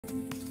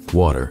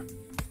Water,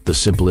 the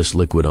simplest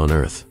liquid on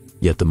Earth,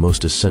 yet the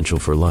most essential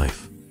for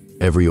life.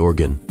 Every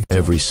organ,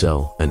 every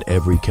cell, and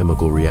every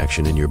chemical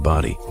reaction in your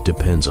body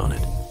depends on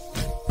it.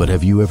 But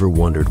have you ever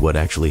wondered what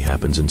actually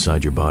happens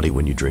inside your body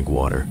when you drink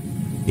water?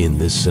 In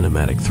this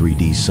cinematic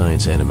 3D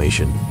science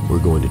animation, we're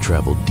going to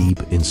travel deep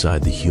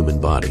inside the human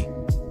body.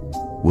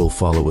 We'll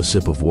follow a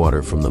sip of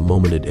water from the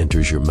moment it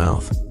enters your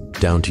mouth,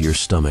 down to your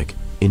stomach,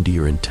 into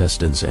your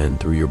intestines, and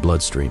through your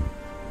bloodstream.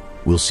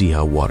 We'll see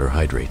how water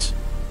hydrates,